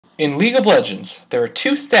In League of Legends, there are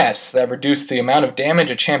two stats that reduce the amount of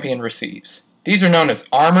damage a champion receives. These are known as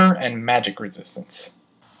armor and magic resistance.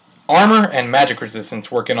 Armor and magic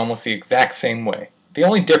resistance work in almost the exact same way. The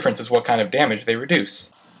only difference is what kind of damage they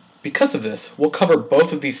reduce. Because of this, we'll cover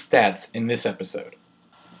both of these stats in this episode.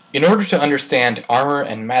 In order to understand armor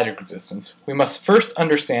and magic resistance, we must first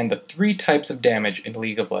understand the three types of damage in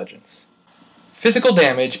League of Legends. Physical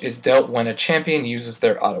damage is dealt when a champion uses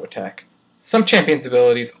their auto attack. Some champions'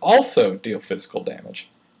 abilities also deal physical damage.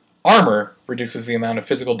 Armor reduces the amount of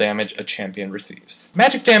physical damage a champion receives.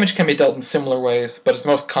 Magic damage can be dealt in similar ways, but is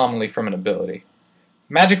most commonly from an ability.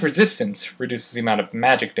 Magic resistance reduces the amount of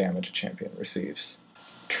magic damage a champion receives.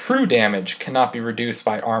 True damage cannot be reduced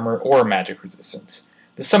by armor or magic resistance.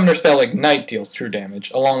 The summoner spell Ignite deals true damage,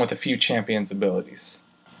 along with a few champions' abilities.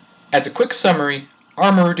 As a quick summary,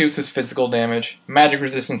 armor reduces physical damage, magic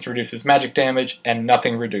resistance reduces magic damage, and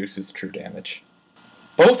nothing reduces true damage.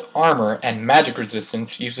 Both armor and magic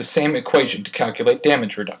resistance use the same equation to calculate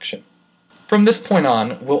damage reduction. From this point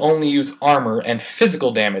on, we'll only use armor and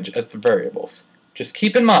physical damage as the variables. Just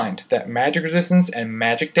keep in mind that magic resistance and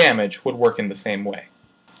magic damage would work in the same way.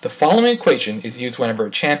 The following equation is used whenever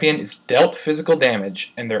a champion is dealt physical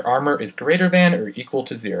damage and their armor is greater than or equal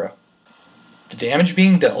to 0. The damage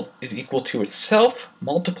being dealt is equal to itself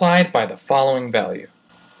multiplied by the following value: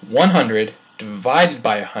 100 divided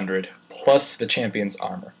by 100 plus the champion's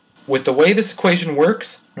armor. With the way this equation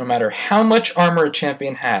works, no matter how much armor a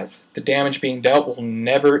champion has, the damage being dealt will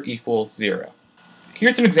never equal 0.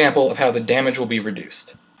 Here's an example of how the damage will be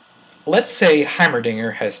reduced. Let's say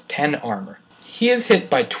Heimerdinger has 10 armor. He is hit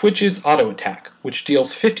by Twitch's auto attack, which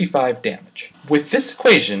deals 55 damage. With this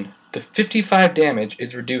equation, the 55 damage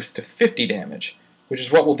is reduced to 50 damage, which is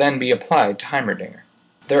what will then be applied to Heimerdinger.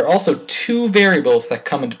 There are also two variables that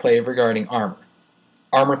come into play regarding armor: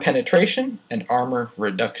 armor penetration and armor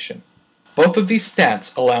reduction. Both of these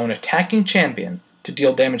stats allow an attacking champion to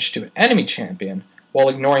deal damage to an enemy champion while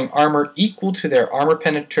ignoring armor equal to their armor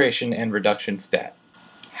penetration and reduction stat.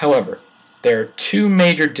 However, there are two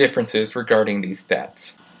major differences regarding these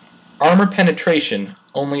stats. Armor penetration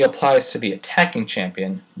only applies to the attacking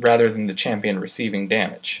champion rather than the champion receiving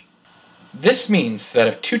damage. This means that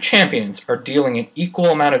if two champions are dealing an equal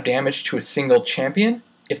amount of damage to a single champion,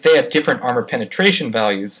 if they have different armor penetration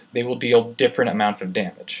values, they will deal different amounts of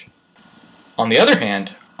damage. On the other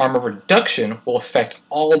hand, armor reduction will affect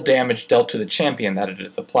all damage dealt to the champion that it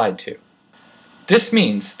is applied to. This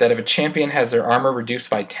means that if a champion has their armor reduced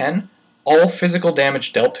by 10, all physical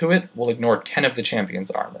damage dealt to it will ignore 10 of the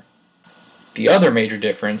champion's armor. The other major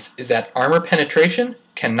difference is that armor penetration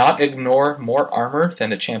cannot ignore more armor than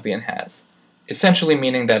the champion has, essentially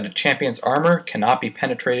meaning that a champion's armor cannot be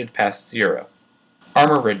penetrated past 0.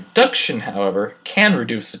 Armor reduction, however, can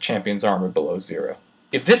reduce the champion's armor below 0.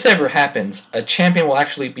 If this ever happens, a champion will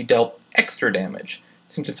actually be dealt extra damage,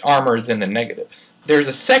 since its armor is in the negatives. There is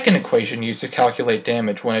a second equation used to calculate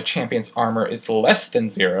damage when a champion's armor is less than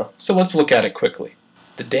 0, so let's look at it quickly.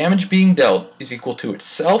 The damage being dealt is equal to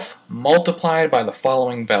itself multiplied by the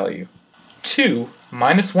following value: 2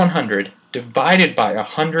 minus 100 divided by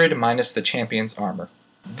 100 minus the champion's armor.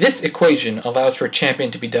 This equation allows for a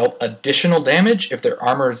champion to be dealt additional damage if their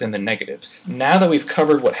armor is in the negatives. Now that we've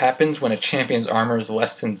covered what happens when a champion's armor is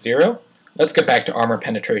less than 0, let's get back to armor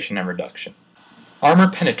penetration and reduction. Armor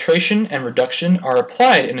penetration and reduction are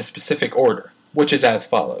applied in a specific order, which is as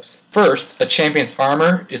follows. First, a champion's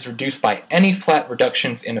armor is reduced by any flat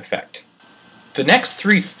reductions in effect. The next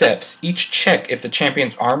three steps each check if the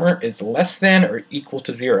champion's armor is less than or equal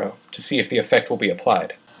to 0 to see if the effect will be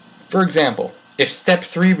applied. For example, if step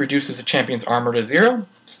 3 reduces a champion's armor to 0,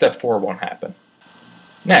 step 4 won't happen.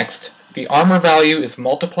 Next, the armor value is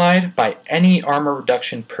multiplied by any armor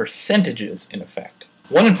reduction percentages in effect.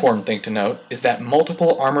 One important thing to note is that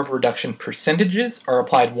multiple armor reduction percentages are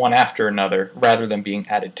applied one after another rather than being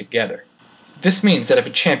added together. This means that if a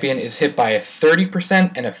champion is hit by a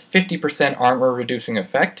 30% and a 50% armor reducing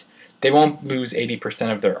effect, they won't lose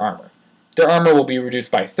 80% of their armor. Their armor will be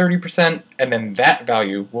reduced by 30%, and then that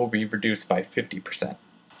value will be reduced by 50%.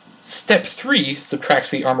 Step 3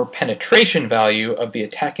 subtracts the armor penetration value of the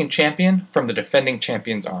attacking champion from the defending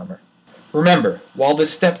champion's armor. Remember, while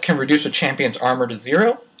this step can reduce a champion's armor to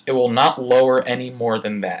 0, it will not lower any more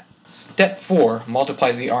than that. Step 4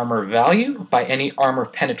 multiplies the armor value by any armor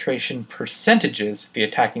penetration percentages the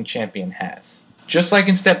attacking champion has. Just like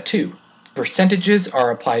in step 2, percentages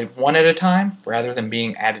are applied one at a time rather than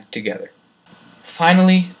being added together.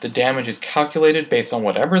 Finally, the damage is calculated based on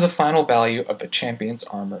whatever the final value of the champion's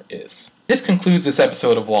armor is. This concludes this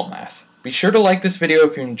episode of LoL Math. Be sure to like this video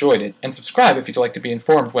if you enjoyed it, and subscribe if you'd like to be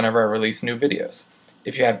informed whenever I release new videos.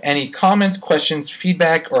 If you have any comments, questions,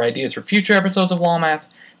 feedback, or ideas for future episodes of LoL Math,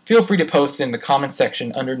 feel free to post in the comments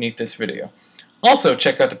section underneath this video. Also,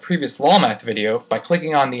 check out the previous LoL Math video by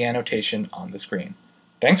clicking on the annotation on the screen.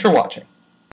 Thanks for watching.